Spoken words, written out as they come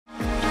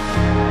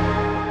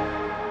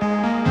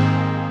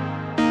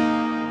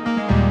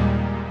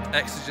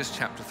Exodus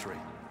chapter 3.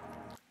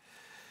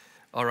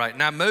 All right,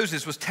 now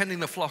Moses was tending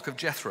the flock of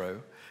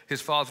Jethro,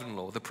 his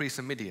father-in-law, the priest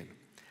of Midian.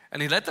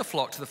 And he led the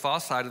flock to the far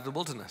side of the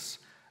wilderness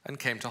and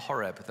came to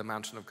Horeb, the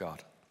mountain of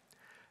God.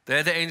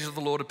 There the angel of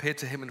the Lord appeared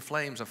to him in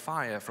flames of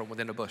fire from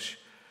within a bush.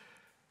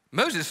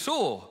 Moses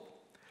saw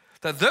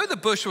that though the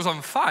bush was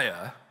on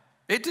fire,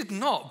 it did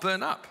not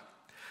burn up.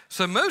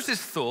 So Moses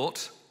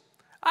thought,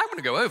 I'm going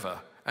to go over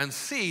and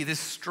see this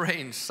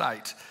strange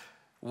sight,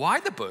 why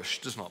the bush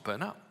does not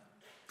burn up.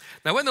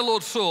 Now when the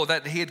Lord saw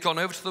that he had gone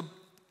over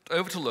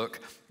to look,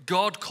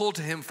 God called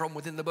to him from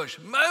within the bush,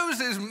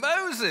 Moses,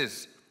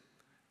 Moses.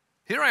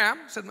 Here I am,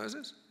 said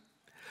Moses.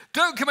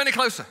 Don't come any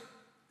closer,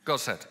 God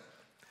said.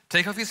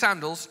 Take off your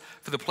sandals,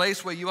 for the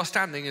place where you are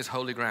standing is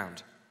holy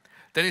ground.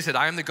 Then he said,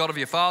 I am the God of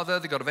your father,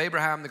 the God of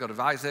Abraham, the God of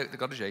Isaac, the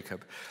God of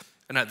Jacob.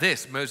 And at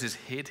this, Moses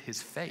hid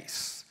his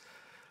face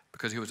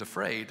because he was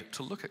afraid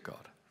to look at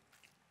God.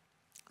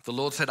 The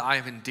Lord said, I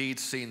have indeed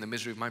seen the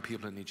misery of my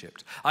people in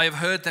Egypt. I have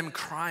heard them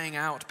crying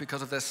out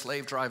because of their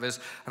slave drivers,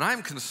 and I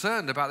am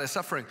concerned about their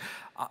suffering.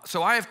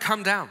 So I have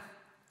come down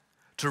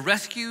to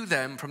rescue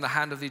them from the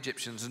hand of the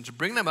Egyptians and to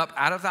bring them up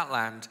out of that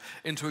land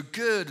into a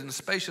good and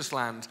spacious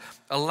land,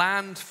 a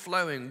land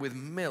flowing with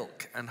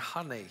milk and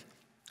honey.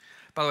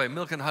 By the way,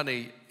 milk and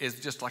honey is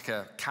just like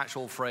a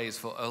catch-all phrase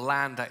for a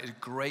land that is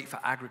great for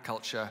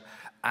agriculture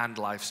and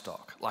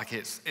livestock. Like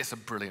it's a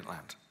brilliant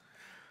land.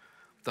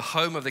 The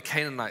home of the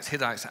Canaanites,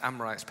 Hittites,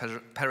 Amorites,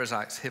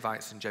 Perizzites,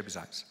 Hivites, and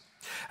Jebusites.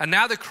 And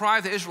now the cry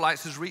of the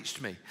Israelites has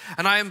reached me,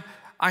 and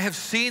I have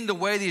seen the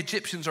way the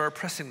Egyptians are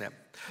oppressing them.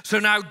 So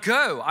now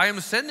go, I am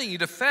sending you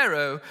to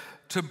Pharaoh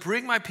to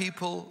bring my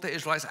people, the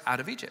Israelites, out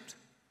of Egypt.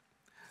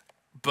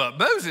 But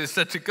Moses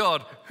said to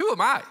God, who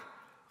am I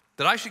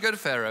that I should go to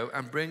Pharaoh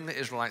and bring the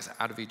Israelites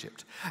out of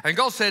Egypt? And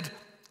God said,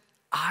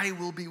 I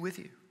will be with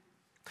you.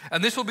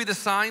 And this will be the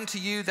sign to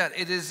you that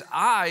it is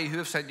I who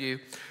have sent you.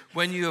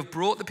 When you have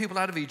brought the people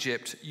out of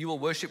Egypt, you will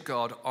worship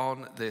God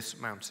on this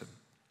mountain.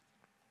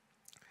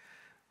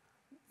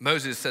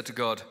 Moses said to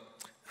God,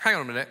 hang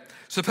on a minute.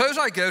 Suppose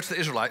I go to the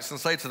Israelites and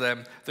say to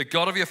them, the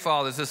God of your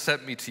fathers has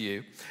sent me to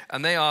you.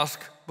 And they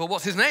ask, well,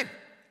 what's his name?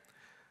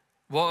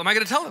 What am I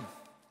going to tell them?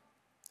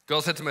 God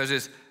said to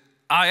Moses,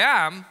 I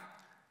am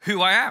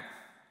who I am.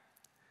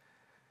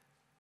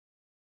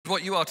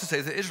 What you are to say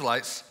to the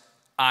Israelites,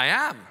 I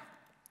am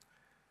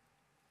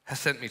has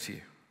sent me to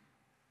you.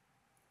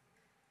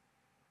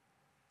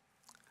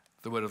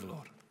 The word of the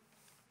Lord.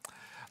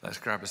 Let's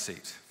grab a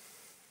seat.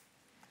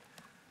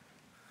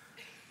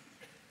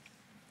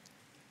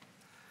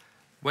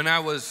 When I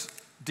was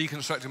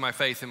deconstructing my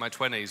faith in my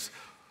 20s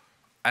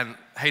and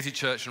hated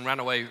church and ran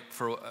away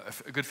for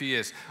a good few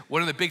years,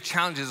 one of the big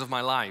challenges of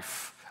my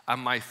life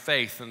and my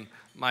faith and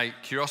my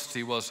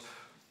curiosity was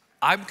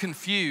I'm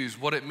confused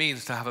what it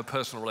means to have a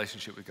personal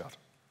relationship with God.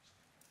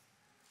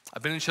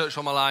 I've been in church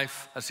all my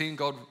life, I've seen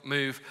God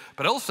move,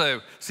 but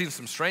also seen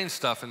some strange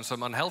stuff and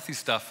some unhealthy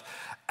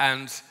stuff.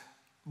 And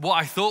what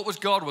I thought was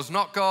God was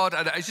not God,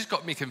 and it just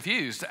got me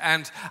confused.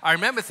 And I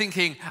remember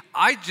thinking,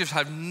 I just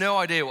have no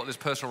idea what this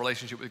personal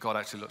relationship with God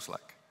actually looks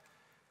like.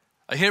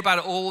 I hear about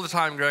it all the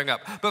time growing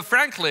up. But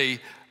frankly,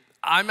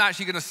 I'm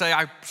actually going to say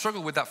I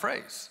struggle with that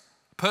phrase,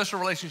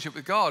 personal relationship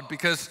with God,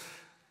 because,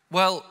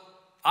 well,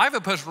 I have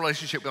a personal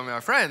relationship with my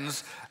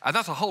friends, and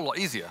that's a whole lot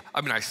easier.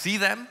 I mean, I see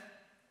them,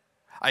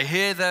 I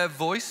hear their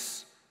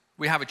voice,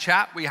 we have a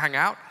chat, we hang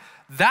out.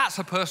 That's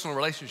a personal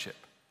relationship.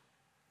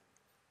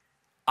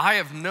 I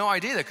have no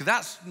idea because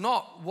that's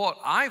not what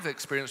I've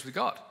experienced with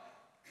God.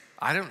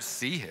 I don't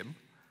see him.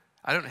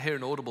 I don't hear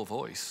an audible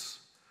voice.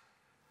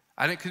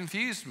 And it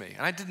confused me.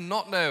 And I did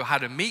not know how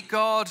to meet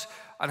God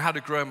and how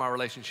to grow my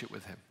relationship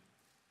with him.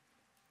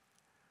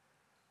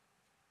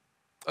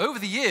 Over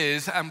the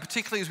years, and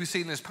particularly as we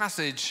see in this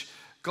passage,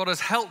 God has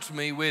helped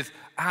me with,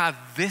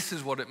 this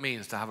is what it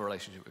means to have a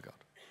relationship with God.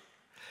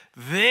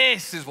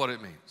 This is what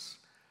it means.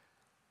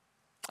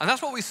 And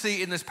that's what we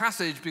see in this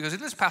passage, because in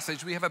this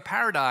passage we have a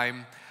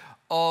paradigm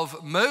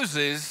of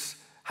Moses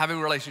having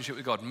a relationship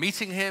with God,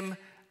 meeting him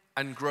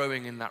and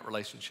growing in that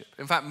relationship.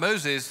 In fact,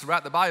 Moses,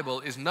 throughout the Bible,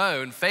 is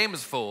known,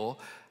 famous for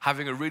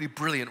having a really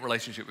brilliant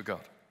relationship with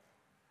God.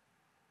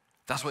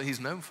 That's what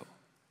he's known for.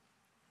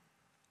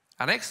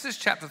 And Exodus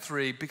chapter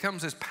 3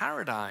 becomes this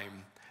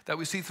paradigm that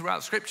we see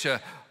throughout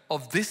Scripture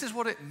of this is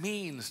what it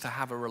means to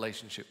have a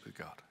relationship with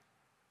God.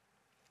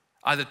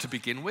 Either to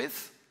begin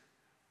with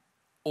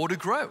or to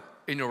grow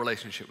in your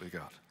relationship with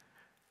God.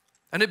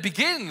 And it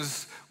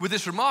begins with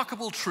this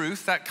remarkable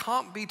truth that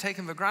can't be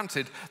taken for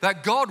granted,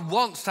 that God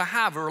wants to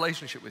have a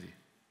relationship with you.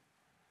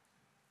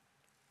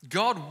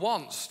 God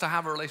wants to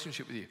have a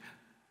relationship with you.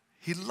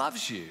 He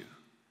loves you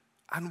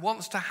and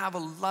wants to have a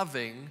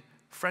loving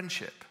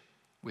friendship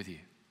with you.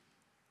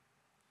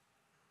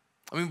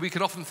 I mean, we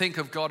can often think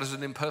of God as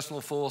an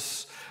impersonal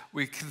force.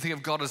 We can think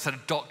of God as set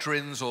of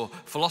doctrines or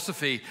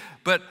philosophy,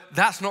 but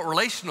that's not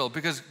relational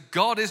because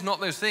God is not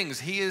those things.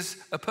 He is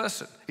a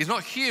person. He's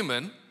not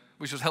human,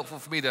 which was helpful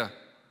for me to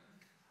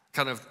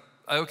kind of,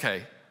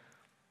 okay,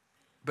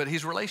 but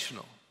he's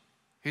relational.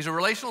 He's a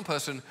relational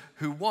person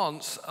who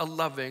wants a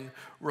loving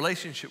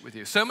relationship with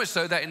you. So much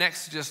so that in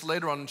Exodus,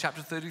 later on in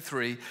chapter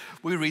 33,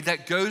 we read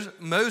that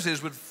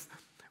Moses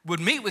would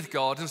meet with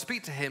God and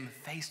speak to him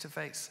face to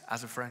face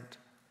as a friend.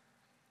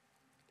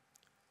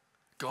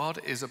 God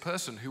is a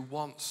person who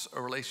wants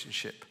a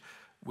relationship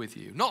with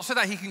you. Not so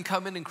that he can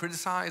come in and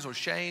criticize or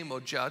shame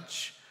or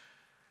judge,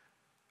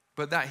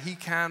 but that he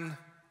can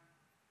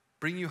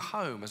bring you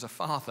home as a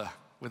father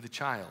with a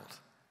child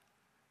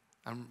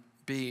and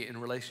be in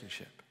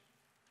relationship.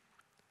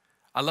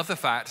 I love the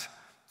fact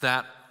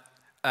that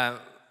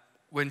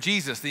when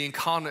Jesus, the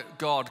incarnate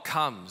God,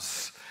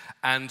 comes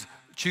and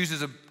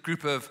chooses a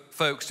group of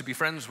folks to be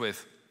friends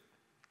with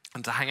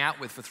and to hang out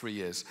with for 3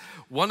 years,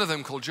 one of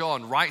them, called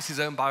John, writes his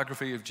own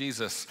biography of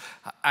Jesus.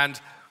 And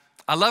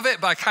I love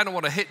it, but I kind of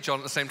want to hit John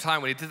at the same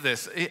time when he did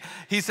this.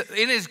 He's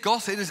in his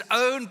gospel, in his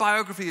own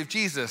biography of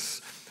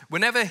Jesus,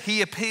 whenever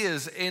he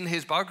appears in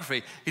his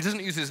biography, he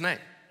doesn't use his name.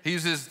 He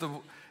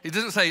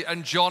doesn't say,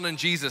 and John and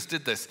Jesus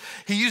did this.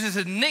 He uses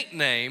a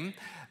nickname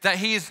that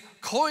he's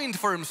coined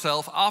for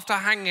himself after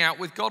hanging out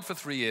with God for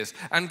 3 years.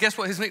 And guess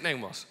what his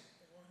nickname was?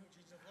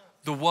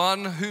 The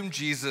one whom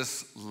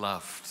Jesus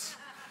loved.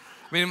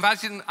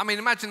 Imagine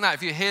that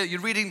if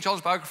you're reading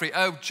John's biography,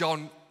 oh,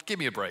 John, give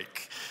me a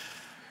break.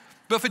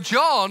 But for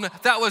John,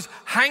 that was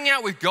hanging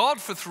out with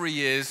God for 3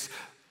 years.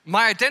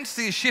 My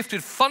identity has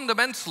shifted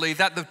fundamentally,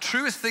 that the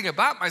truest thing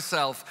about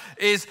myself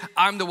is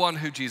I'm the one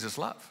who Jesus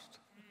loved.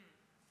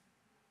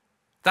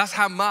 That's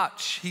how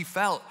much he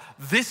felt.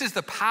 This is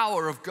the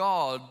power of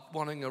God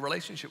wanting a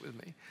relationship with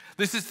me.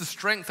 This is the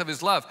strength of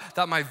his love,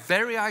 that my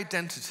very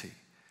identity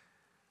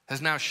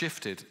has now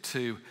shifted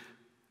to,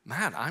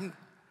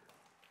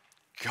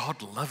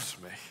 God loves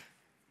me.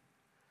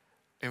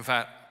 In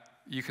fact,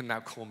 you can now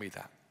call me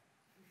that.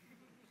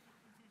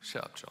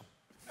 Shut up, John.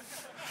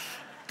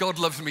 God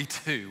loves me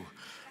too.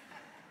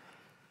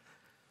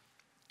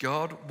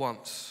 God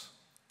wants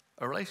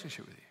a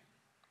relationship with you.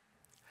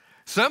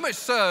 So much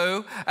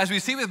so, as we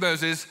see with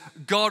Moses,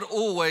 God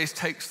always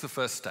takes the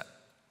first step.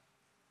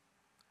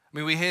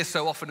 We hear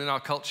so often in our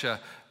culture,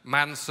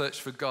 man's search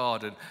for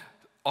God and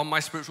on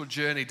my spiritual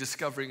journey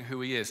discovering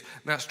who he is.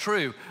 And that's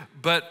true,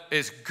 but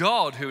it's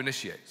God who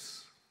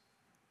initiates.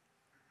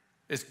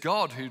 It's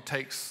God who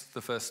takes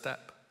the first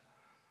step.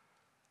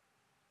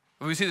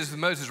 And we see this with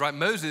Moses, right?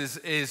 Moses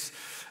is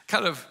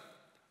kind of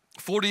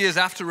 40 years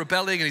after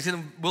rebelling, and he's in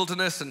the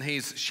wilderness, and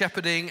he's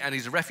shepherding, and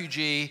he's a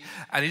refugee,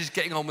 and he's just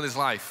getting on with his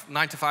life.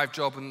 9-to-5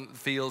 job in the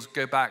fields,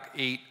 go back,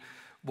 eat,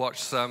 watch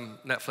some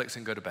Netflix,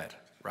 and go to bed,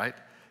 right?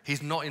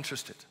 He's not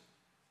interested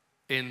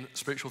in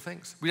spiritual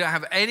things. We don't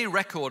have any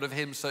record of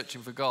him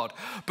searching for God.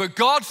 But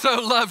God so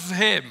loves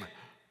him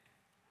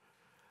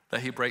that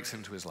he breaks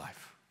into his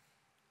life.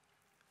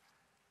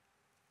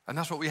 And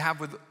that's what we have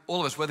with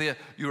all of us, whether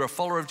you're a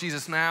follower of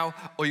Jesus now,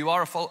 or you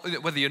are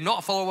whether you're not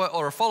a follower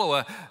or a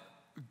follower,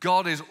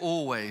 God is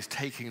always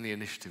taking the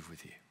initiative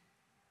with you.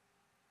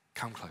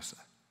 Come closer.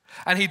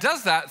 And he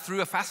does that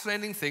through a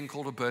fascinating thing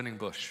called a burning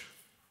bush.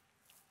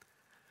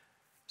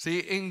 See,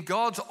 in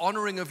God's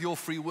honoring of your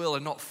free will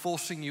and not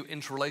forcing you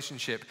into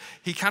relationship,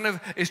 he kind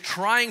of is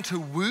trying to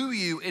woo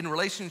you in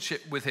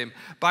relationship with him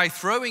by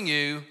throwing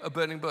you a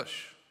burning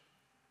bush.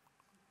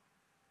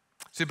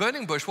 See, a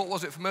burning bush, what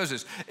was it for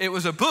Moses? It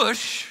was a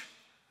bush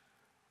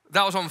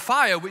that was on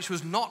fire, which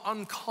was not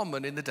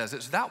uncommon in the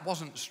desert. So that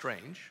wasn't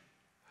strange.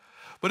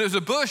 But it was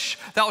a bush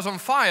that was on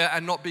fire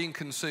and not being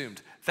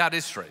consumed. That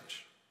is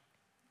strange.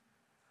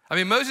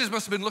 Moses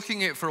must have been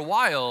looking at it for a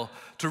while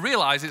to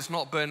realize it's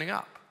not burning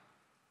up.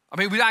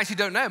 We actually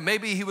don't know.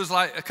 Maybe he was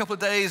like a couple of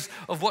days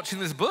of watching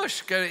this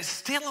bush going, it's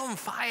still on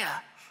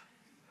fire.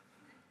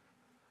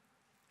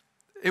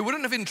 It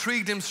wouldn't have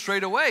intrigued him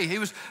straight away.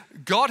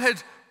 God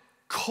had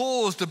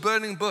caused a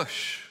burning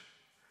bush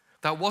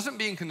that wasn't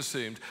being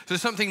consumed. So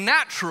something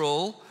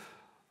natural,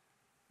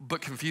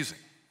 but confusing.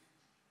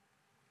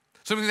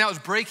 Something that was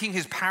breaking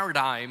his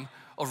paradigm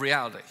of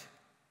reality.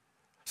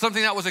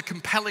 Something that was a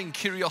compelling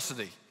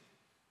curiosity.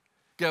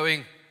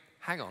 Going,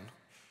 hang on.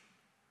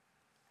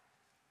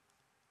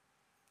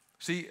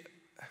 See,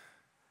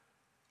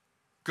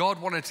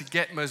 God wanted to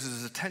get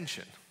Moses'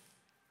 attention,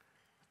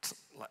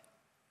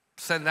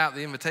 send out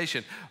the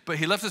invitation, but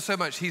he loves us so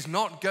much, he's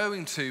not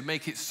going to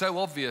make it so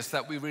obvious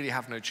that we really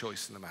have no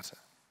choice in the matter.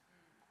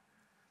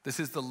 This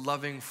is the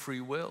loving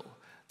free will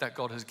that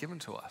God has given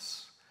to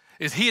us.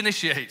 He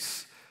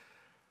initiates,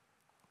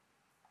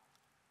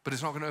 but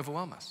it's not going to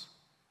overwhelm us.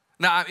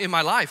 Now, in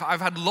my life,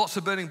 I've had lots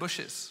of burning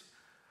bushes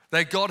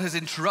that God has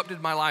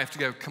interrupted my life to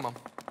go, come on.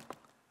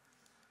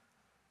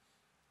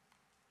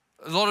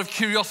 A lot of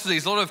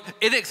curiosities, a lot of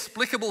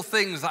inexplicable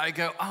things that I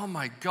go, oh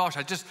my gosh,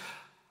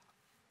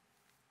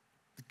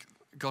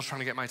 God's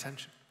trying to get my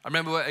attention. I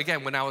remember,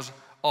 again, when I was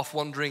off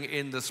wandering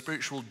in the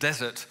spiritual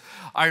desert,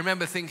 I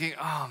remember thinking,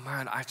 oh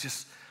man, I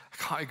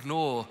can't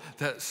ignore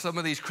that some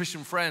of these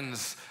Christian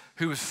friends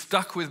who were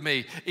stuck with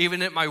me,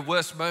 even at my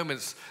worst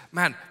moments,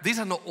 man, these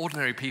are not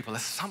ordinary people.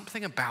 There's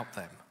something about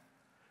them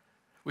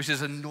which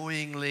is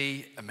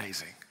annoyingly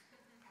amazing.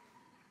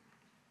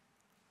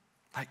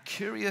 Like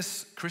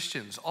curious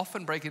Christians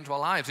often break into our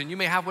lives, and you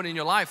may have one in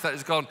your life that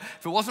has gone,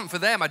 if it wasn't for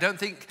them, I don't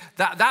think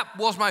that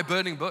was my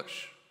burning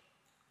bush.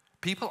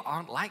 People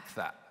aren't like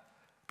that.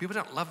 People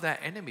don't love their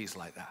enemies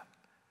like that.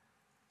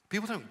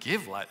 People don't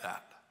give like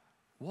that.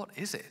 What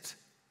is it?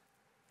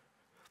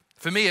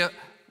 For me,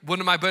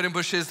 one of my burning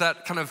bushes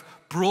that kind of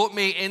brought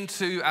me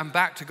into and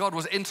back to God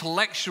was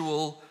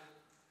intellectual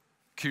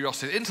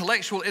curiosity,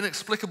 intellectual,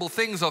 inexplicable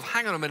things of,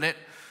 hang on a minute,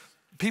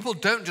 people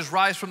don't just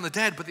rise from the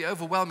dead, but the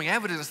overwhelming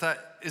evidence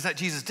is that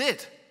Jesus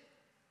did.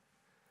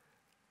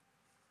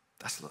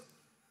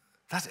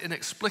 That's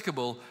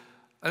inexplicable,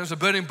 and it was a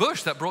burning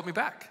bush that brought me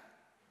back.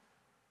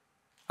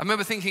 I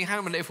remember thinking, hang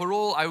on a minute,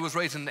 I was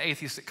raised in an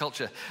atheistic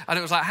culture, and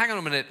it was like, hang on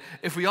a minute,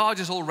 if we are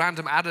just all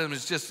random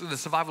atoms, just the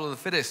survival of the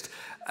fittest,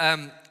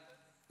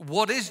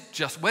 where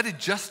did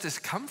justice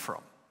come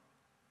from?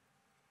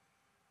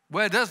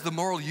 Where does the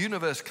moral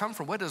universe come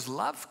from? Where does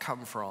love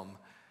come from?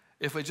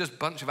 If we're just a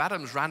bunch of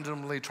atoms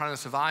randomly trying to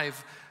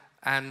survive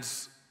and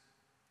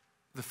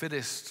the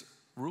fittest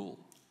rule.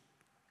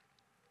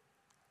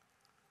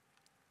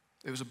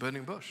 It was a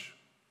burning bush.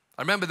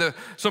 I remember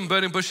some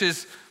burning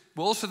bushes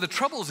were also the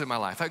troubles in my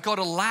life. Like God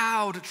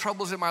allowed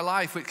troubles in my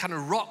life which kind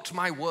of rocked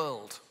my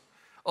world.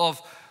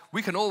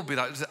 We can all be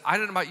that. I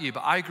don't know about you,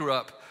 but I grew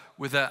up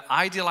with an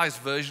idealized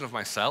version of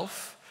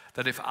myself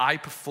that if I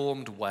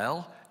performed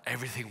well,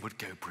 everything would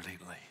go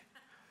brilliantly.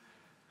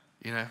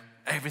 You know?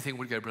 Everything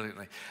would go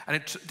brilliantly. And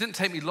it didn't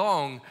take me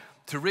long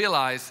to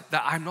realize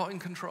that I'm not in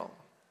control.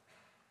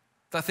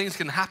 That things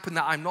can happen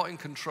that I'm not in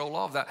control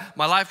of. That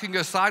my life can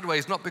go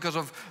sideways, not because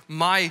of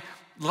my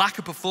lack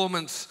of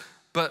performance,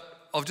 but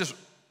of just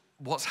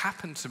what's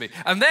happened to me.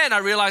 And then I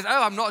realized,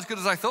 I'm not as good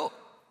as I thought.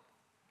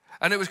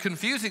 And it was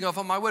confusing of,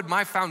 oh my word,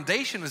 my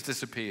foundation has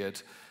disappeared.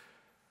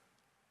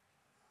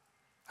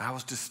 And I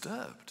was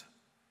disturbed.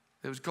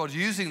 It was God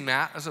using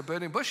that as a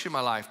burning bush in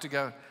my life to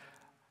go,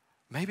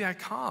 maybe I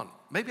can't.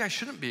 Maybe I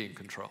shouldn't be in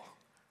control.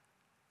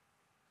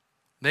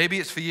 Maybe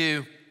it's for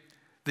you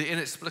the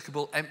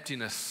inexplicable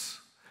emptiness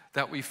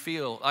that we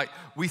feel. Like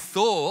we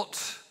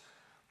thought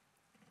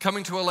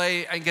coming to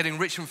LA and getting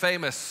rich and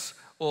famous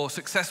or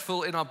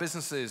successful in our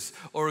businesses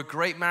or a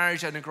great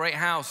marriage and a great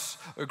house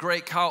or a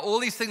great car, all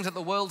these things that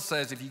the world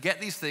says, if you get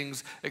these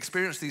things,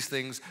 experience these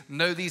things,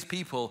 know these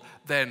people,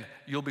 then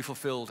you'll be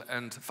fulfilled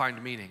and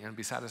find meaning and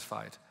be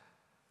satisfied.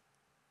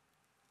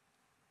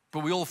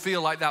 But we all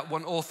feel like that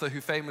one author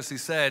who famously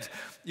said,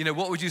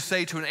 what would you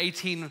say to an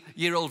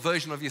 18-year-old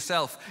version of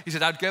yourself? He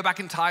said, I'd go back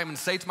in time and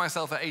say to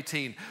myself at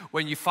 18,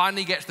 when you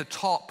finally get to the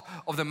top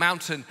of the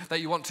mountain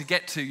that you want to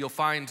get to, you'll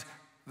find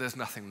there's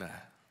nothing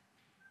there.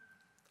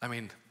 I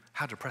mean,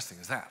 how depressing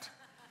is that?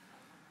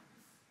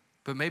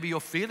 But maybe you're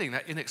feeling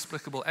that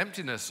inexplicable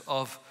emptiness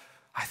of,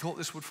 I thought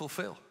this would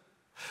fulfill.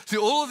 See,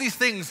 all of these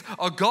things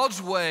are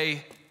God's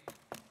way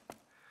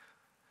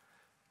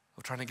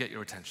of trying to get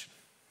your attention.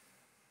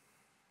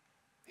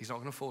 He's not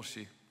going to force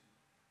you.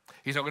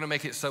 He's not going to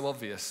make it so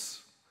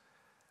obvious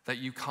that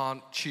you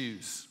can't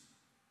choose.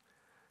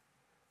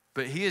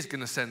 But he is going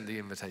to send the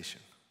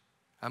invitation.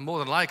 And more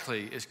than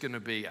likely, it's going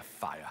to be a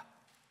fire.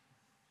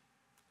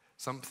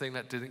 Something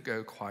that didn't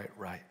go quite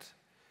right.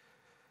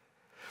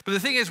 But the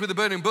thing is with the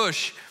burning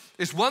bush,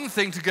 it's one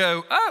thing to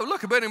go, oh,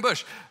 look, a burning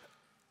bush.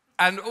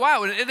 And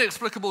wow, an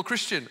inexplicable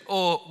Christian.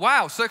 Or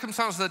wow,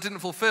 circumstances that didn't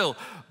fulfill.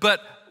 But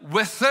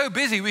we're so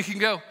busy, we can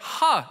go,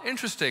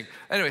 interesting.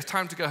 Anyway, it's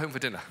time to go home for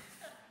dinner.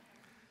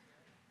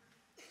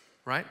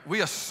 Right?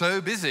 We are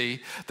so busy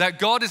that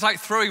God is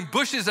like throwing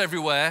bushes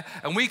everywhere,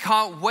 and we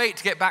can't wait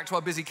to get back to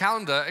our busy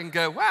calendar and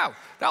go, wow,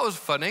 that was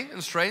funny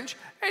and strange.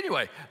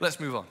 Anyway, let's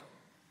move on.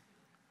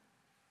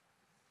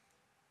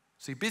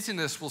 See,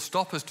 busyness will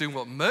stop us doing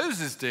what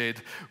Moses did,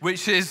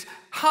 which is,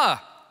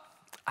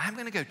 I'm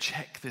going to go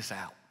check this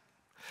out.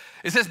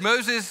 It says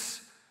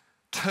Moses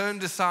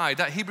turned aside.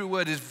 That Hebrew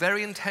word is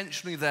very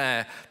intentionally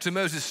there to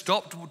Moses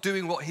stopped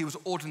doing what he was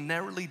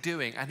ordinarily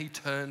doing, and he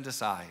turned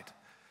aside.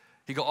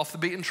 He got off the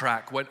beaten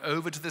track, went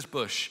over to this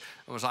bush,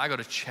 and was like, I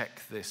got to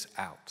check this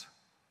out.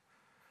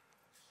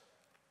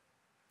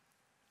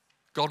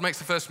 God makes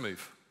the first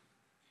move.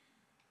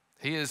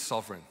 He is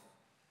sovereign.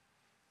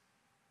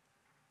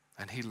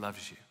 And he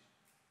loves you.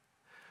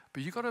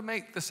 But you got to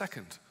make the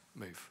second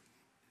move.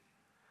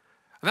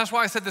 And that's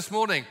why I said this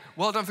morning,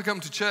 well done for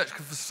coming to church,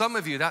 because for some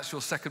of you, that's your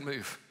second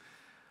move.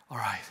 All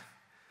right.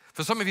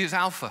 For some of you, it's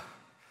Alpha.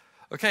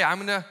 Okay, I'm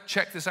going to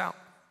check this out.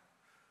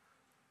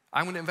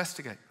 I'm going to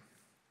investigate.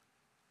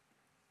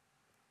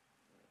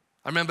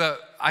 I remember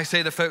I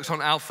say to folks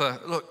on Alpha,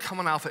 look, come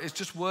on Alpha, it's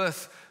just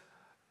worth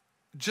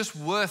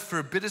for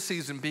a bit of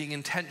season being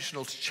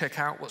intentional to check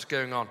out what's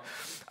going on.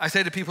 I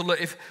say to people, look,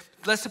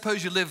 let's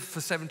suppose you live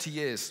for 70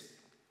 years.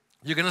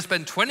 You're going to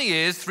spend 20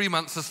 years, 3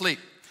 months asleep.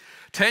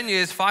 10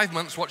 years, 5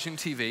 months watching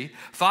TV,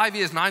 5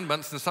 years, 9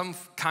 months in some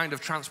kind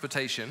of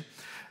transportation,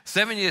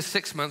 7 years,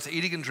 6 months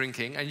eating and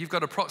drinking, and you've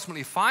got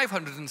approximately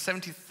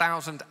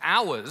 570,000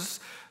 hours.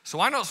 So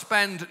why not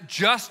spend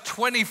just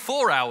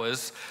 24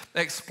 hours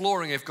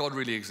exploring if God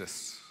really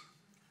exists?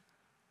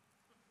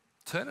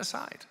 Turn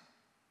aside.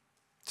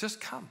 Just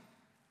come.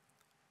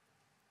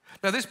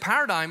 Now, this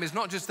paradigm is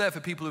not just there for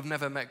people who've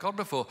never met God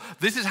before.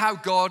 This is how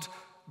God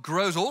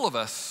grows all of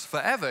us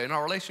forever in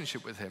our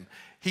relationship with him.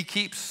 He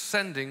keeps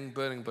sending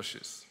burning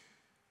bushes.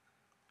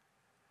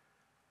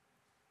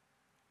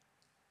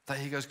 That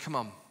he goes, come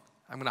on,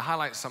 I'm going to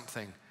highlight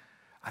something,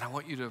 and I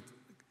want you to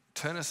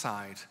turn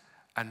aside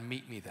and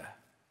meet me there.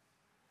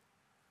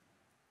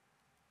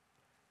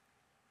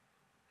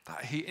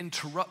 That he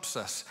interrupts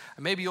us.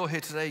 And maybe you're here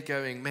today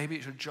going, maybe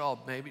it's your job,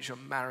 maybe it's your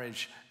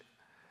marriage,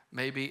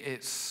 maybe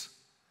it's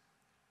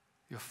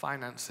your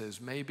finances,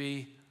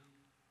 maybe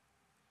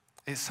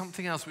it's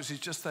something else which is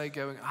just there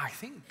going, I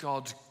think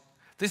God,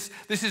 this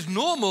is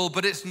normal,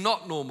 but it's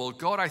not normal.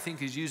 God, I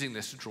think, is using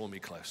this to draw me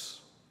close.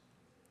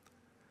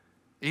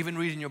 Even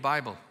reading your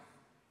Bible.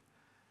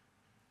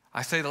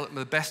 I say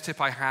the best tip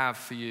I have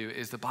for you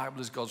is the Bible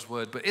is God's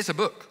word, but it's a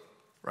book,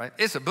 right?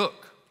 It's a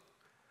book.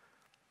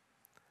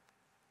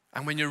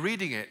 And when you're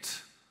reading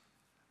it,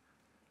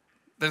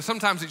 then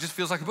sometimes it just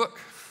feels like a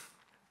book.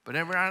 But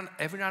every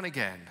now and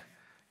again,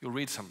 you'll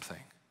read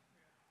something,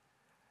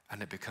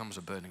 and it becomes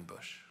a burning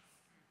bush.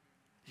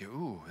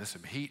 Ooh, there's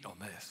some heat on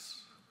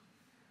this.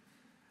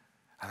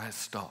 And then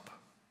stop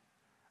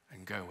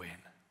and go in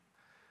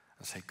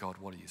and say, God,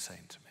 what are you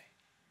saying to me?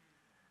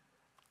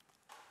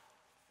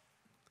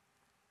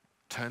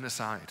 Turn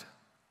aside.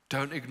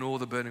 Don't ignore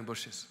the burning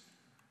bushes.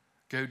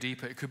 Go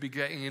deeper. It could be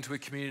getting into a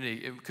community.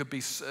 It could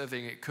be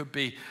serving. It could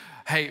be,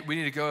 hey, we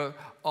need to go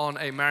on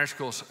a marriage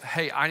course.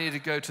 Hey, I need to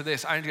go to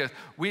this. I need to go.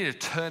 We need to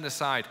turn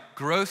aside.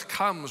 Growth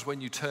comes when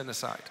you turn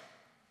aside.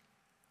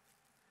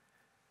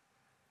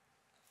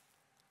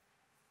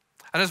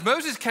 And as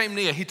Moses came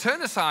near, he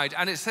turned aside,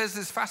 and it says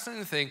this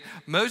fascinating thing.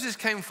 Moses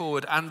came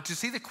forward, and to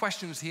see the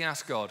questions he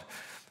asked God,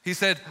 he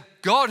said,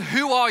 God,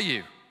 who are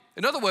you?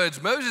 In other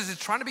words, Moses is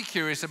trying to be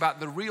curious about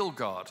the real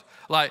God.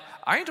 Like,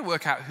 I need to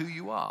work out who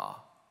you are.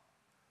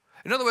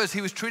 In other words, he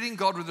was treating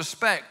God with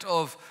respect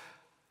of,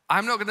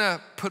 I'm not going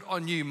to put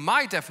on you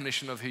my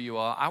definition of who you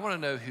are. I want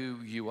to know who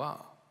you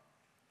are.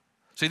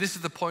 See, this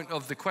is the point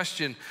of the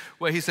question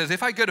where he says,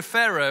 if I go to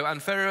Pharaoh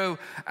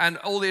and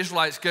all the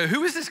Israelites go,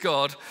 who is this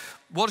God?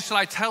 What shall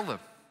I tell them?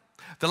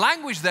 The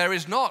language there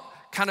is not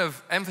kind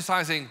of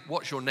emphasizing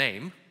what's your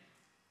name,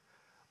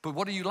 but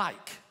what are you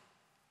like?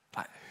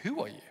 Like,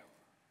 who are you?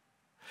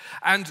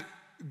 And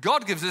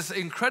God gives this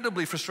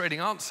incredibly frustrating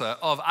answer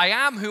of, I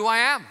am who I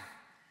am.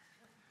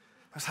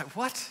 I was like,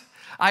 what?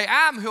 I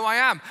am who I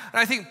am. And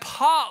I think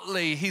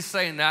partly he's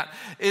saying that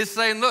is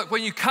saying, look,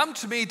 when you come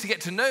to me to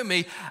get to know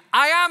me,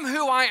 I am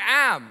who I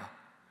am.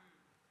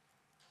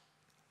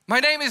 My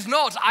name is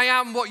not, I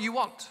am what you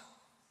want.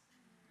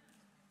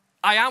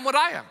 I am what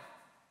I am.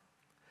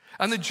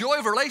 And the joy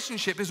of a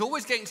relationship is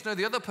always getting to know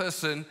the other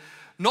person,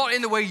 not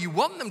in the way you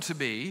want them to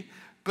be,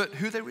 but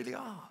who they really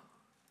are.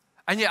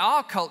 And yet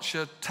our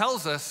culture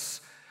tells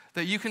us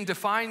that you can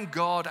define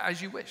God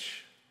as you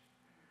wish.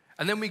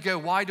 And then we go,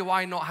 why do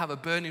I not have a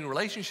burning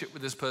relationship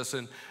with this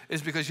person?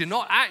 Is because you're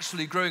not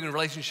actually growing a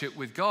relationship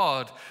with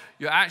God.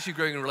 You're actually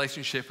growing a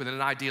relationship with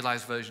an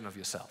idealized version of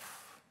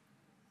yourself.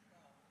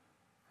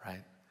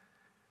 Right?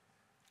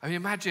 I mean,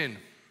 imagine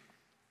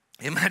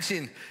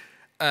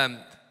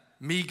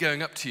me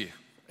going up to you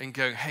and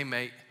going, hey,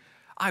 mate,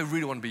 I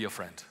really want to be your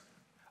friend.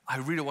 I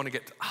really want to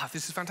get,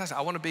 this is fantastic.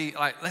 I want to be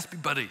like, let's be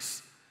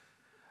buddies.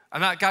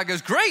 And that guy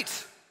goes,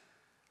 great.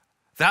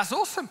 That's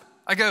awesome.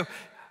 I go,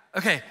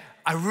 okay,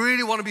 I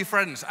really want to be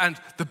friends. And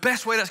the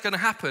best way that's going to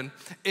happen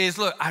is,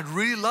 look, I'd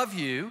really love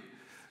you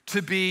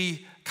to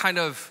be kind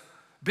of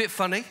a bit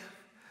funny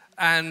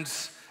and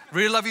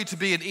really love you to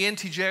be an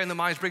ENTJ in the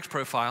Myers-Briggs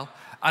profile.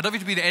 I'd love you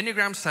to be an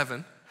Enneagram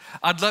 7.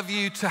 I'd love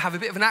you to have a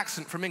bit of an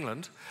accent from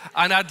England.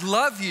 And I'd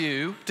love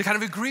you to kind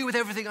of agree with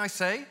everything I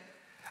say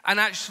and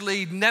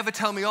actually never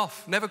tell me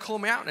off, never call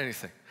me out on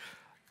anything.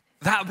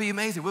 That would be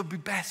amazing. We'll be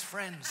best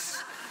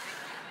friends.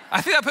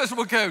 I think that person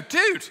will go,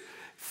 dude,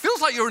 feels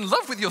like you're in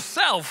love with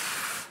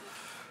yourself.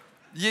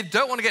 You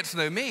don't want to get to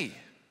know me.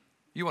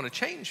 You want to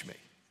change me.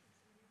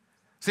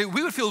 See,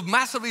 we would feel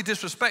massively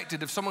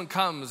disrespected if someone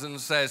comes and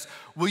says,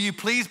 will you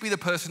please be the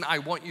person I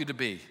want you to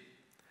be?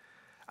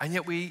 And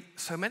yet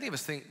so many of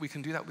us think we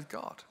can do that with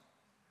God.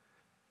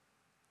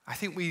 I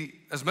think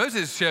as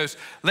Moses shows,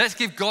 let's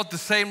give God the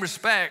same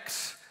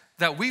respect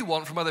that we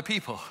want from other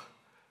people.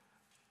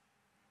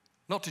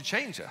 Not to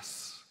change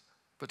us,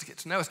 but to get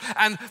to know us.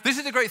 And this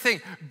is the great thing.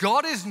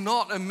 God is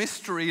not a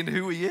mystery in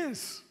who he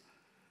is.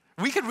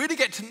 We can really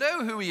get to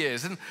know who he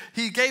is. And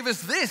he gave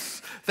us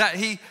this, that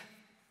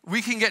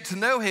we can get to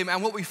know him.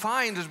 And what we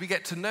find as we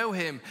get to know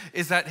him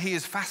is that he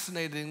is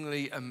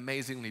fascinatingly,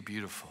 amazingly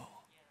beautiful.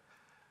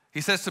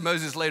 He says to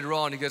Moses later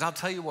on, he goes, I'll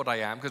tell you what I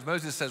am. Because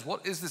Moses says,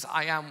 what is this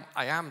I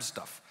am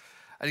stuff?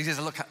 And he says,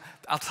 look,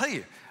 I'll tell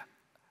you.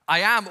 I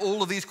am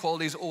all of these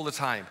qualities all the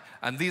time.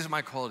 And these are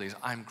my qualities.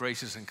 I'm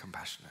gracious and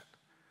compassionate.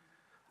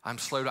 I'm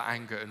slow to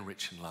anger and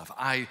rich in love.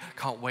 I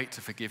can't wait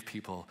to forgive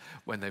people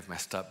when they've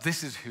messed up.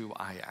 This is who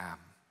I am.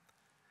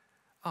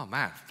 Oh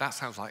man, that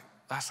sounds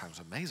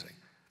amazing.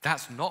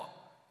 That's not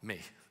me.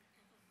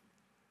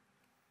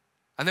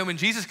 And then when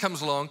Jesus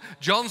comes along,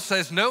 John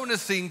says, no one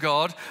has seen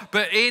God,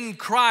 but in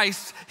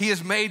Christ, he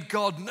has made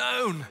God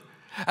known.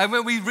 And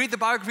when we read the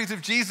biographies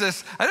of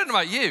Jesus, I don't know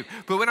about you,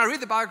 but when I read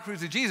the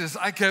biographies of Jesus,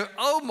 I go,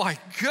 oh my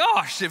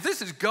gosh, if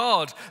this is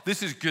God,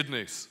 this is good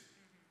news.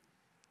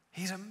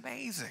 He's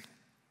amazing.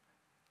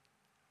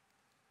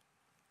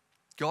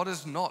 God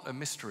is not a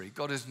mystery.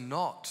 God is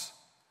not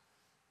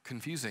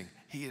confusing.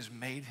 He has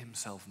made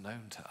himself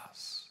known to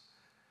us.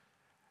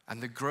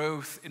 And the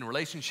growth in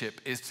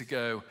relationship is to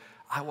go,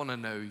 I want to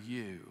know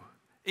you.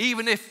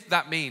 Even if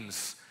that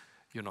means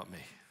you're not me.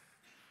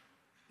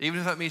 Even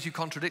if that means you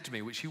contradict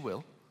me, which he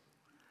will.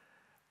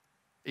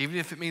 Even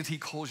if it means he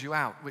calls you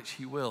out, which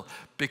he will.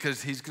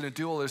 Because he's going to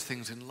do all those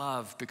things in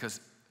love because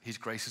he's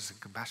gracious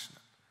and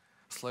compassionate.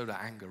 Slow to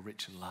anger,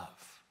 rich in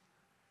love.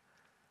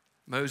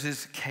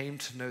 Moses came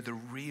to know the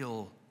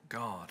real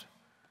God.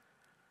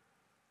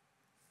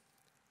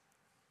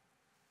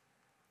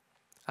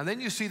 And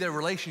then you see their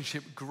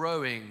relationship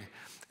growing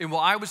in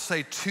what I would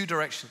say two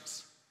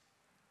directions.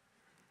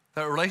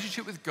 That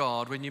relationship with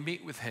God, when you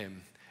meet with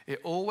him, it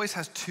always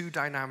has two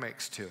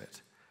dynamics to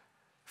it.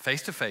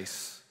 Face to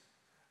face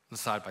and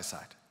side by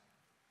side.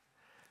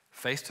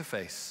 Face to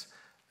face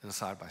and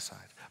side by side.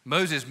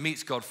 Moses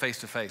meets God face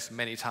to face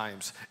many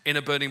times in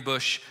a burning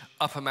bush,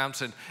 up a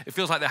mountain. It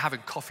feels like they're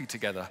having coffee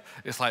together.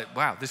 It's like,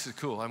 wow, this is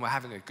cool, and we're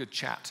having a good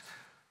chat.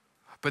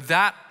 But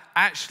that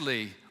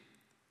actually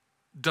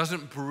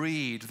doesn't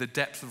breed the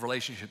depth of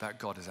relationship that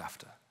God is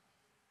after.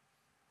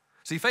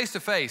 See, face to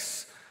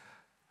face,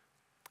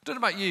 I don't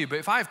know about you, but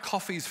if I have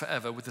coffees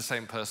forever with the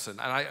same person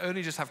and I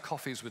only just have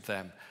coffees with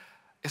them,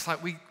 it's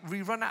like we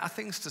run out of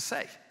things to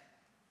say.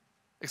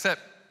 Except,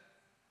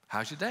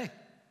 how's your day?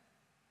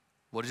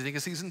 What did you think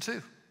of season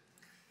 2?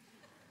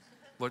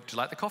 What, do you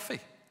like the coffee?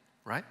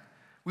 Right?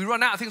 We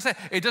run out of things to say.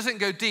 It doesn't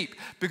go deep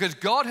because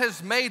God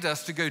has made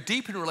us to go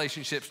deep in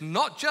relationships,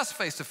 not just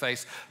face to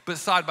face, but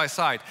side by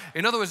side.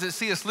 In other words, as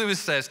C.S. Lewis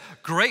says,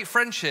 great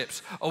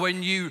friendships are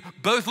when you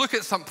both look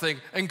at something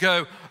and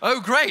go, oh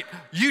great,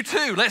 you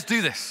too, let's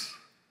do this.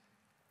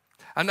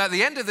 And at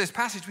the end of this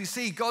passage, we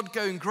see God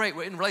going, great,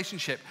 we're in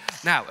relationship.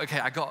 Now, okay,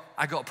 I got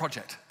a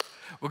project.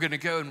 We're going to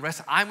go and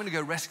I'm going to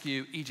go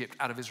rescue Egypt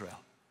out of Israel.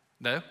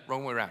 No,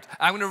 wrong way around.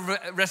 I'm going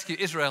to rescue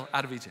Israel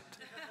out of Egypt.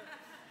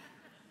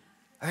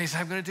 And he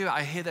said, I'm going to do it.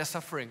 I hear their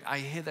suffering. I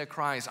hear their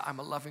cries. I'm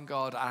a loving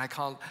God, and I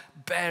can't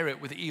bear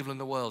it with the evil in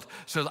the world.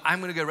 So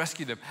I'm going to go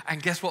rescue them.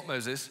 And guess what,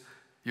 Moses?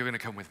 You're going to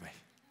come with me.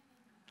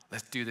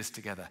 Let's do this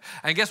together.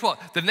 And guess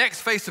what? The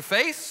next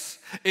face-to-face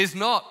is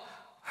not,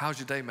 how's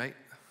your day, mate?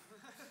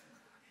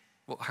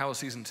 Well, how was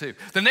season 2?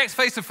 The next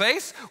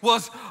face-to-face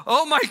was,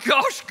 oh my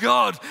gosh,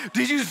 God,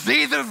 did you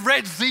see the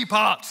Red Sea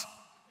part?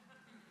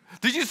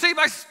 Did you see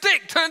my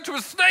stick turn to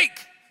a snake?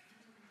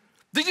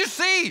 Did you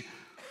see?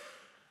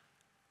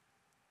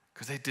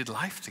 Because they did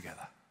life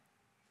together.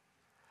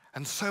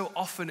 And so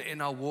often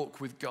in our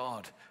walk with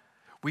God,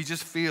 we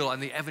just feel,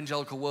 and the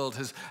evangelical world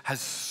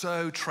has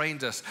so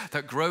trained us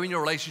that growing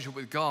your relationship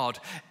with God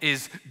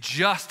is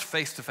just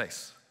face to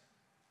face.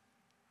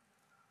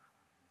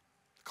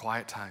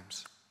 Quiet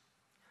times,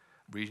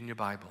 reading your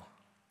Bible.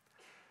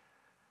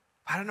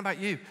 I don't know about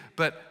you,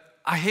 but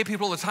I hear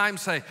people all the time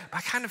say, I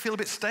kind of feel a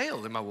bit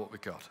stale in my walk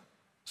with God.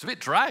 It's a bit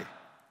dry.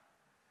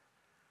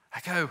 I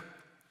go,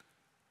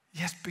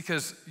 yes,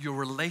 because your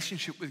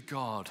relationship with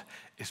God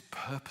is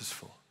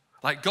purposeful.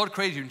 Like God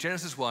created you in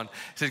Genesis 1, he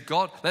said,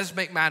 God, let's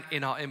make man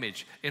in our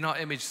image. In our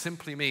image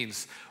simply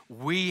means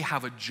we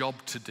have a job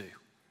to do.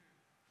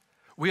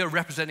 We are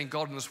representing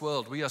God in this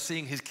world. We are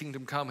seeing his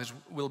kingdom come, his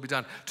will be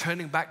done,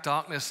 turning back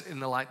darkness in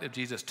the light of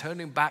Jesus,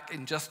 turning back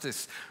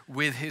injustice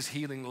with his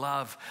healing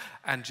love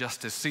and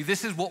justice. See,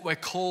 this is what we're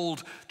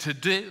called to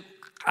do.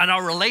 And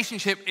our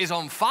relationship is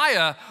on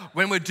fire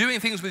when we're doing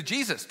things with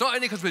Jesus. Not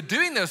only because we're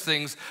doing those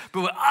things,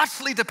 but we're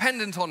utterly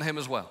dependent on him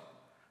as well.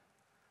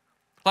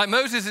 Like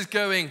Moses is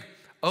going,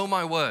 oh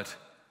my word,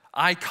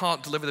 I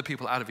can't deliver the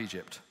people out of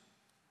Egypt.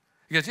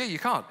 He goes, yeah, you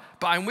can't,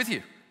 but I'm with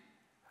you.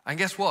 And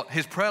guess what?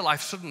 His prayer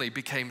life suddenly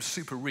became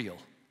super real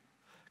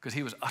because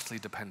he was utterly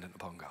dependent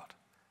upon God.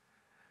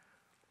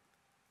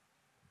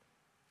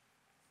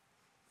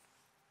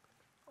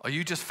 Are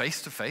you just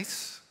face to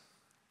face?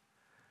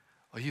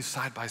 Or are you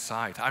side by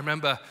side? I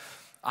remember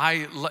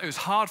it was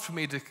hard for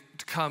me to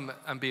come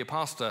and be a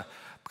pastor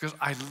because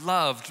I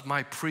loved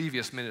my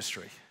previous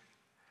ministry,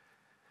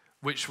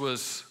 which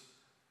was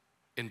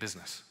in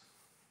business.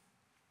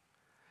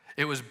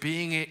 It was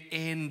being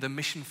in the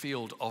mission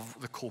field of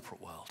the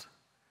corporate world.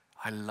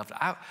 I loved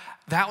it.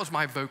 That was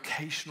my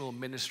vocational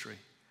ministry.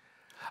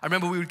 I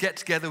remember we would get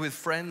together with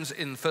friends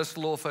in first the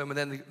law firm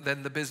and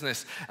then the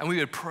business, and we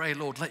would pray,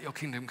 Lord, let your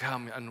kingdom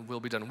come and will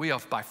be done. We are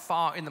by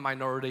far in the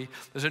minority.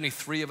 There's only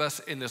 3 of us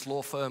in this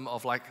law firm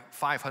of like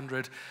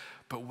 500,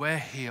 but we're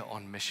here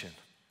on mission.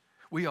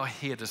 We are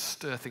here to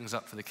stir things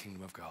up for the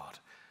kingdom of God.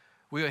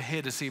 We are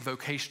here to see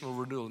vocational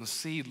renewal and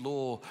see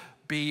law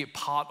be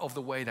part of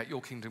the way that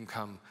your kingdom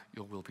come,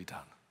 your will be done.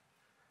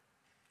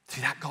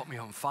 See, that got me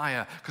on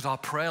fire because our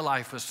prayer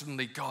life was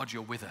suddenly, God,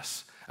 you're with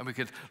us. And we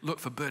could look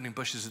for burning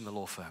bushes in the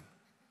law firm.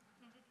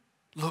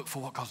 look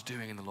for what God's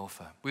doing in the law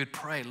firm. We would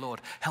pray,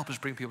 Lord, help us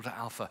bring people to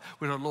Alpha.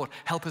 We would, Lord,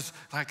 help us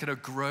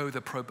grow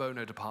the pro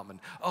bono department.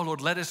 Oh,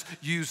 Lord, let us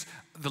use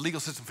the legal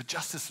system for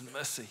justice and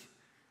mercy.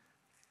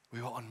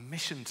 We were on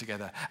mission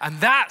together. And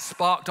that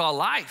sparked our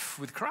life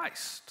with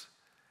Christ.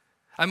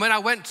 And when I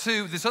went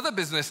to this other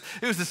business,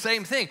 it was the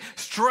same thing,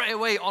 straight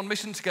away on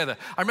mission together.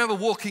 I remember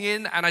walking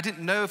in and I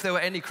didn't know if there were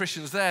any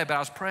Christians there, but I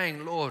was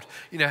praying, Lord,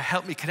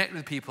 help me connect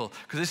with people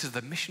because this is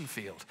the mission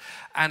field.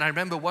 And I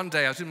remember one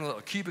day I was in a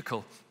little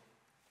cubicle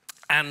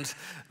and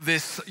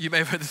this, you may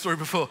have heard this story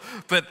before,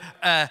 but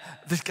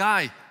this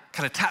guy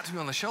kind of tapped me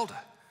on the shoulder.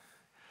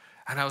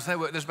 And I was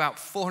there's about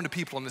 400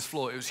 people on this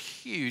floor. It was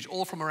huge,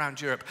 all from around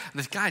Europe. And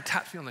this guy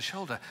tapped me on the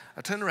shoulder.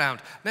 I turned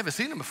around, never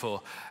seen him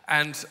before.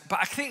 But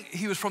I think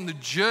he was from the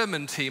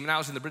German team, and I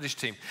was in the British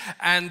team.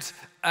 And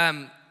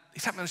he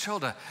tapped me on the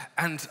shoulder,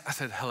 and I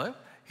said, hello?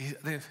 He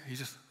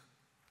just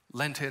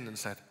leant in and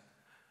said,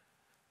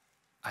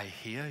 I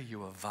hear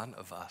you are one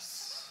of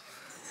us.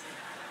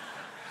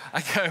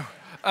 I go,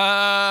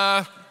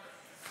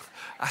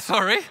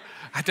 sorry,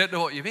 I don't know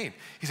what you mean.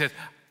 He said,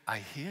 I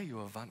hear you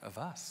are one of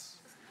us.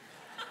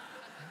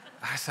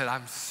 I said,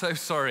 I'm so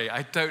sorry,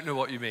 I don't know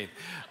what you mean.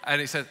 And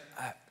he said,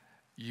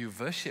 you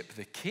worship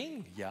the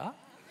king, yeah?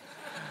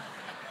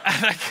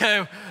 And I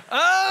go,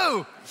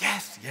 oh,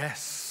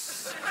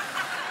 yes.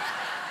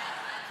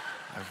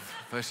 I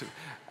worship.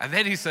 And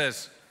then he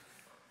says,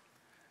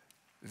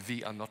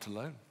 we are not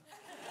alone.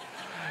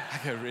 I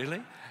go,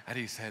 really? And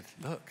he said,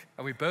 look.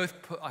 And we both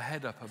put our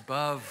head up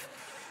above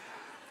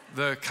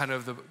the kind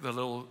of the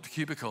little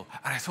cubicle.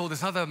 And I saw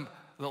this other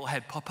little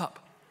head pop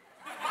up.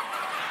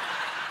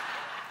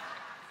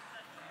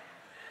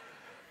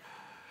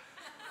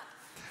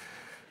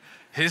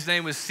 His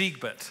name was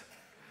Siegbert.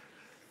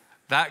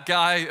 That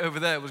guy over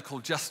there was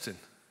called Justin,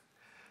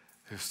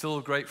 who's still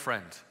a great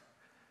friend.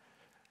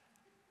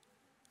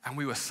 And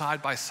we were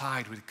side by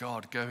side with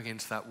God going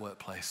into that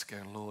workplace,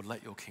 going, Lord,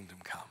 let your kingdom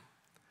come.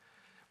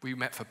 We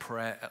met for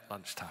prayer at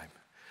lunchtime.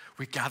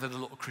 We gathered a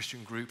little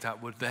Christian group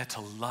that were there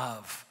to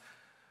love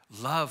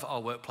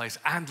our workplace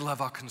and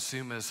love our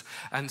consumers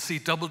and see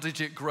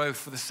double-digit growth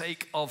for the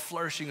sake of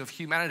flourishing of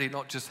humanity,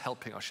 not just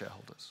helping our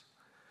shareholders.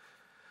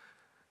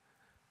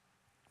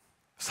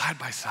 Side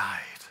by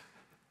side,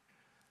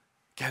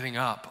 getting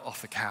up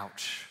off the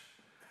couch.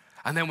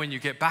 And then when you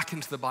get back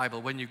into the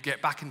Bible, when you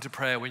get back into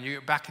prayer, when you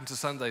get back into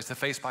Sundays, the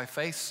face by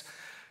face,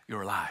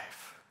 you're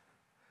alive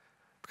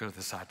because of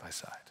the side by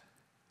side.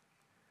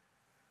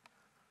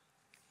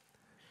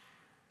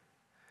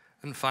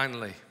 And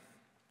finally,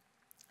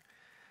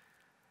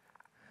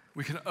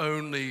 we can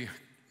only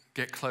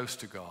get close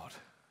to God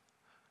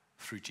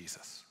through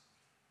Jesus.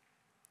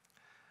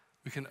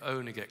 We can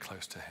only get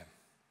close to him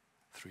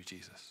through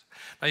Jesus.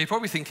 Now you're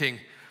probably thinking,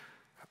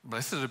 well,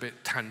 this is a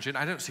bit tangent.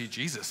 I don't see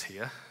Jesus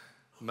here.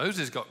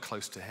 Moses got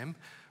close to him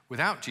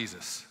without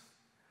Jesus.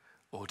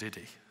 Or did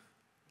he?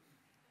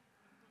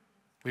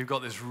 We've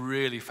got this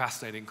really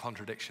fascinating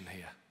contradiction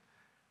here.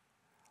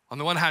 On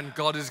the one hand,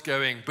 God is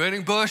going,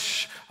 burning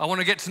bush, I want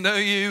to get to know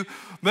you.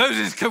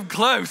 Moses, come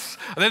close.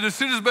 And then as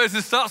soon as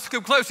Moses starts to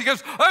come close, he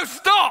goes, oh,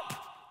 stop!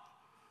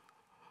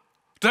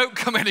 Don't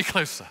come any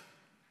closer.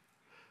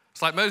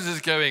 It's like Moses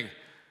is going,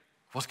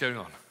 what's going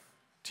on?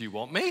 Do you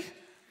want me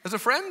as a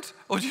friend,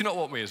 or do you not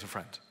want me as a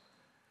friend?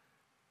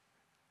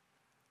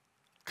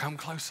 Come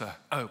closer.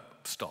 Oh,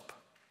 stop.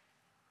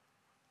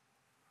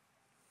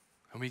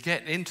 And we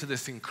get into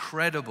this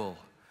incredible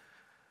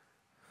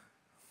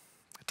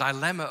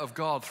dilemma of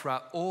God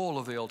throughout all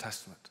of the Old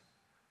Testament.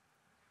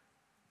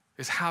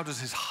 Is how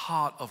does his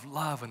heart of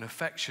love and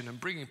affection and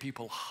bringing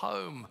people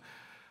home,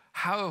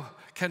 how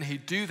can he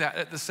do that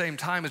at the same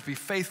time as be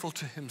faithful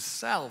to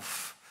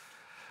himself,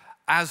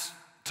 as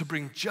to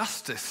bring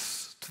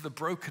justice to the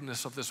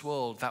brokenness of this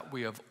world that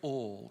we have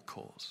all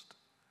caused?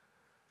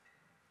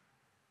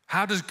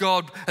 How does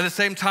God at the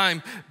same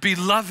time be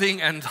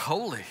loving and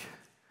holy?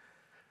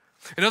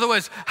 In other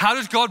words, how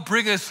does God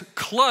bring us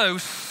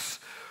close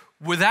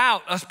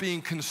without us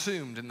being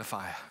consumed in the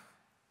fire?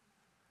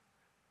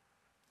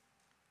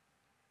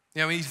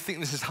 You think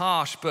this is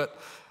harsh, but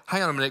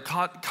hang on a minute,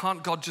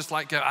 can't God just go,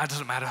 it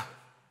doesn't matter?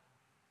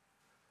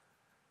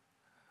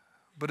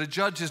 But a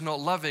judge is not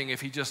loving if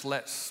he just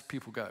lets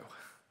people go.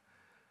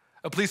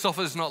 A police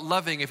officer is not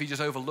loving if he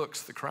just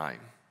overlooks the crime.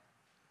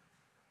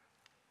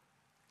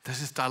 There's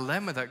this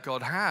dilemma that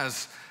God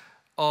has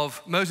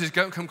of Moses,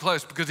 don't come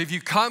close, because if you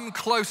come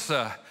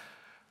closer,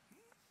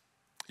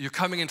 you're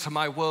coming into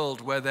my world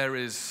where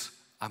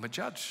I'm a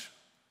judge.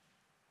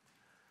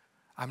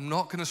 I'm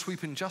not going to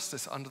sweep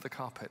injustice under the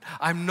carpet.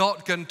 I'm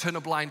not going to turn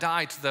a blind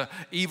eye to the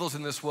evils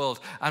in this world.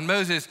 And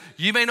Moses,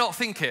 you may not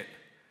think it.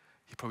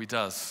 He probably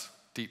does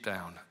deep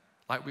down,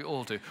 like we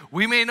all do.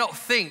 We may not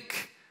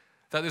think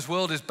that this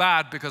world is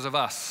bad because of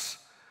us.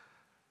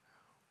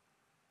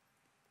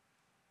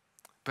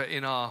 But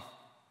in our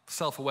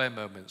self-aware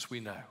moments, we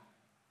know.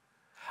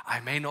 I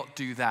may not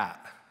do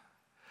that,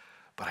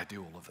 but I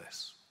do all of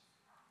this.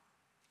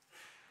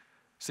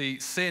 See,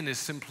 sin is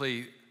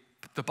simply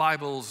the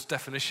Bible's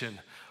definition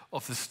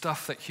of the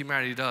stuff that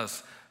humanity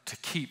does to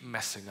keep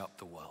messing up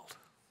the world.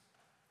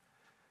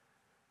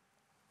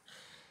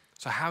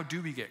 So how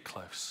do we get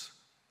close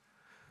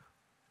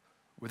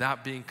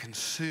without being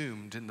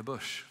consumed in the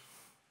bush?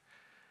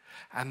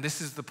 And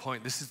this is the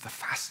point, this is the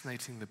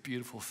fascinating, the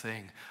beautiful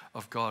thing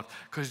of God.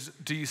 Because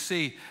do you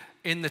see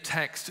in the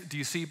text, do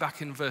you see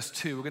back in verse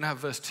 2, we're going to have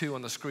verse 2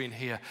 on the screen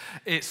here.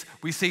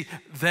 We see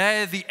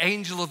there the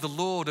angel of the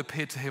Lord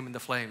appeared to him in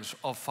the flames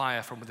of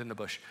fire from within the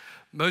bush.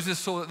 Moses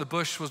saw that the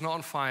bush was not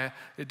on fire,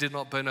 it did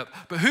not burn up.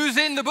 But who's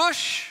in the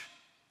bush?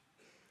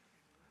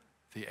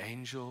 The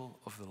angel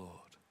of the Lord.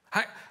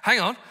 Hang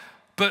on,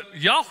 but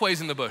Yahweh's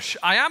in the bush.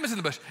 I am is in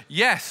the bush.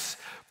 Yes,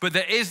 but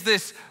there is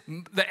this,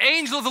 the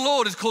angel of the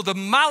Lord is called the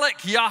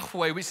Malach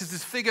Yahweh, which is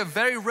this figure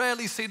very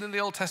rarely seen in the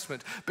Old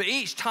Testament. But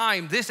each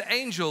time this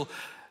angel,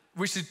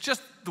 which is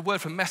just the word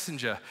for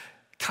messenger,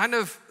 kind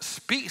of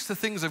speaks the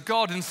things of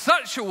God in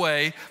such a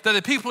way that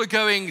the people are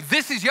going,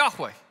 this is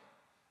Yahweh.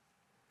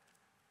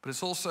 But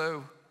it's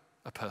also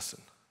a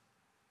person.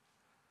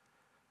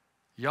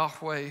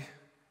 Yahweh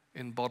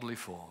in bodily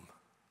form,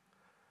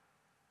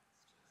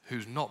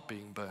 who's not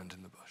being burned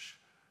in the bush,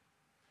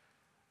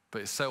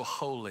 but is so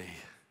holy,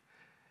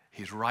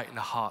 he's right in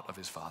the heart of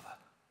his Father.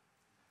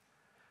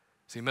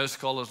 See, most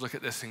scholars look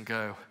at this and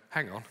go,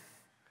 hang on,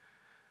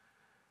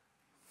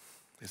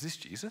 is this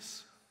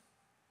Jesus?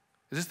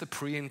 Is this the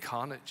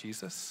pre-incarnate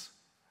Jesus?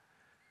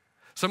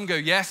 Some go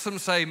yes, some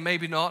say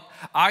maybe not.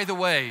 Either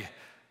way,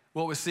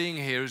 what we're seeing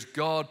here is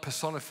God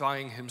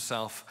personifying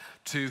himself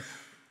to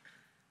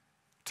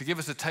give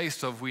us a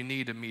taste of we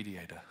need a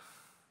mediator.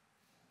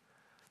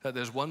 That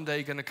there's one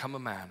day going to come a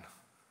man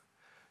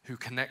who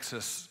connects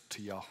us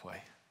to Yahweh,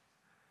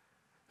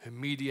 who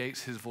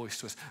mediates his voice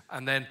to us,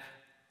 and then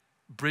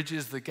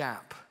bridges the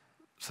gap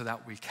so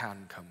that we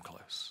can come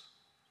close.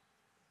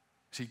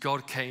 See,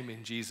 God came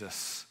in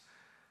Jesus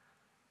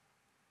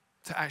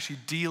to actually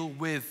deal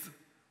with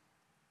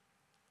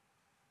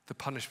the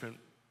punishment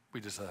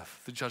we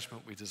deserve, the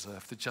judgment we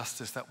deserve, the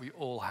justice that we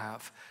all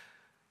have.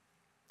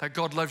 That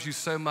God loves you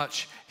so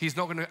much, he's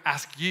not going to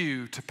ask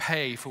you to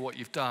pay for what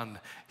you've done.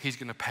 He's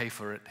going to pay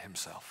for it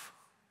himself.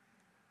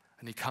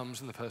 And he comes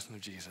in the person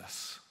of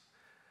Jesus.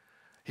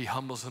 He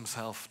humbles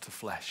himself to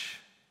flesh,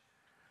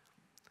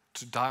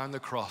 to die on the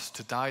cross,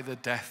 to die the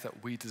death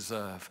that we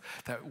deserve,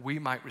 that we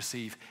might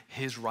receive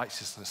his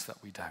righteousness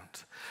that we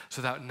don't.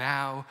 So that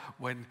now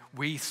when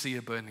we see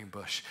a burning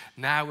bush,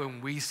 now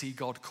when we see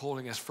God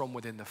calling us from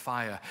within the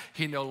fire,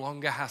 he no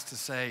longer has to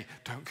say,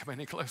 don't come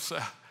any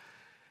closer.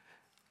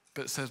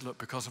 But says, look,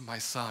 because of my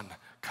son,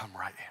 come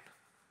right in.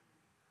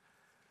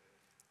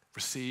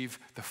 Receive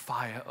the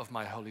fire of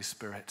my Holy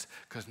Spirit,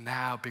 because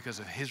now, because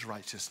of his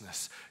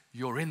righteousness,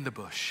 you're in the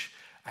bush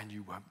and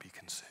you won't be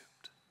consumed.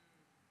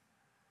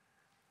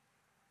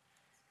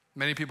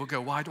 Many people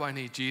go, why do I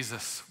need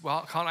Jesus?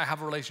 Well, can't I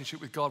have a relationship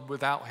with God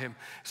without him?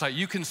 It's like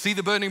you can see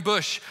the burning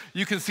bush,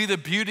 you can see the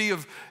beauty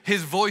of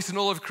his voice in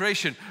all of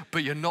creation,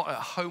 but you're not at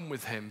home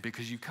with him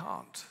because you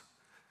can't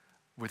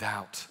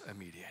without a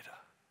mediator.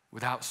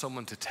 Without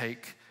someone to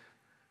take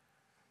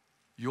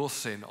your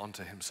sin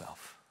onto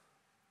himself,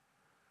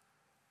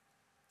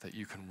 that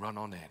you can run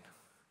on in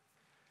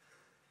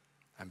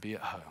and be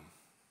at home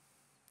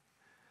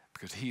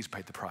because he's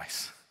paid the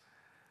price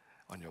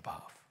on your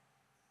behalf.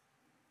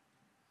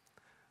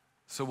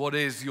 So what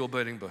is your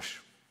burning bush?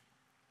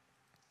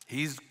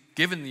 He's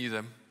given you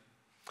them.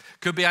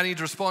 Could be I need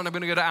to respond, I'm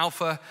going to go to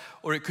Alpha,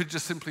 or it could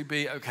just simply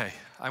be, okay,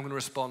 I'm going to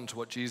respond to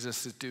what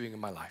Jesus is doing in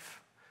my life.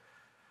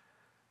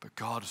 But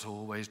God is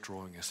always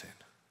drawing us in.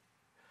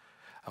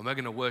 And we're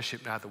going to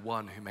worship now the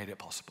one who made it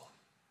possible.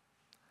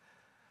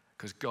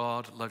 Because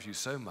God loves you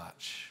so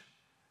much,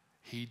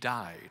 he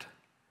died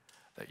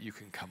that you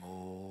can come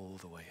all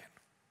the way in.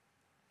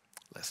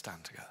 Let's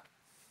stand together.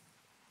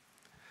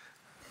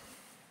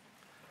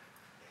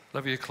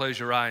 Love you to close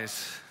your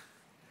eyes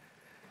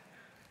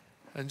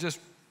and just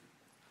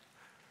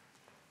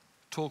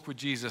talk with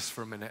Jesus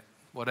for a minute,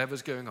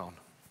 whatever's going on.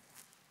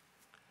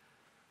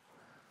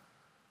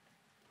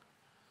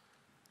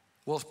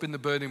 What's been the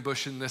burning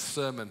bush in this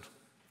sermon?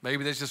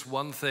 Maybe there's just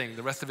one thing,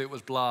 the rest of it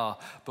was blah,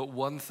 but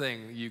one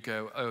thing you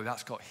go, oh,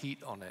 that's got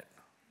heat on it.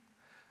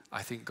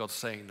 I think God's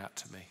saying that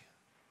to me.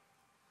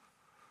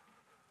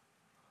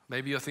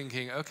 Maybe you're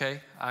thinking,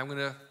 okay, I'm going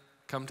to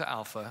come to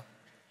Alpha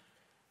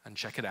and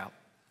check it out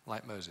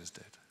like Moses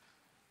did.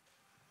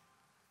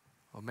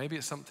 Or maybe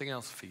it's something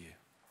else for you.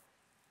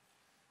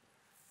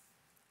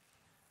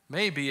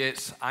 Maybe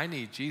it's, I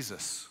need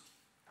Jesus.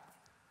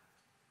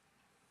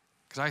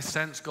 Because I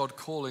sense God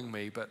calling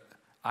me, but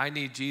I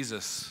need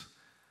Jesus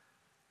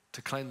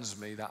to cleanse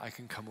me that I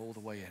can come all the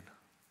way in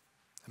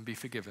and be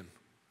forgiven.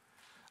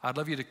 I'd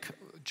love you to,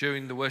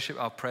 during the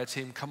worship, our prayer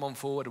team, come on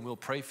forward and we'll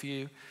pray for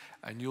you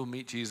and you'll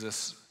meet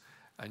Jesus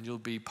and you'll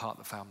be part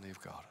of the family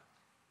of God.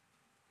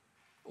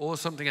 Or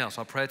something else,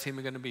 our prayer team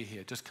are going to be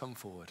here. Just come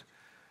forward.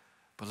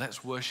 But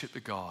let's worship the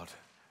God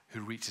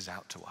who reaches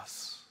out to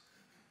us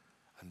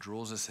and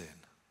draws us in.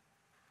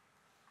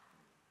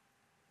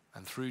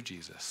 And through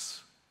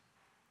Jesus,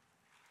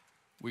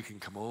 we can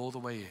come all the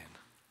way in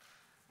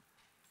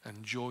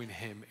and join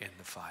him in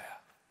the fire.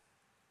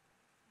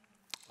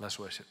 Let's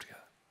worship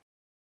together.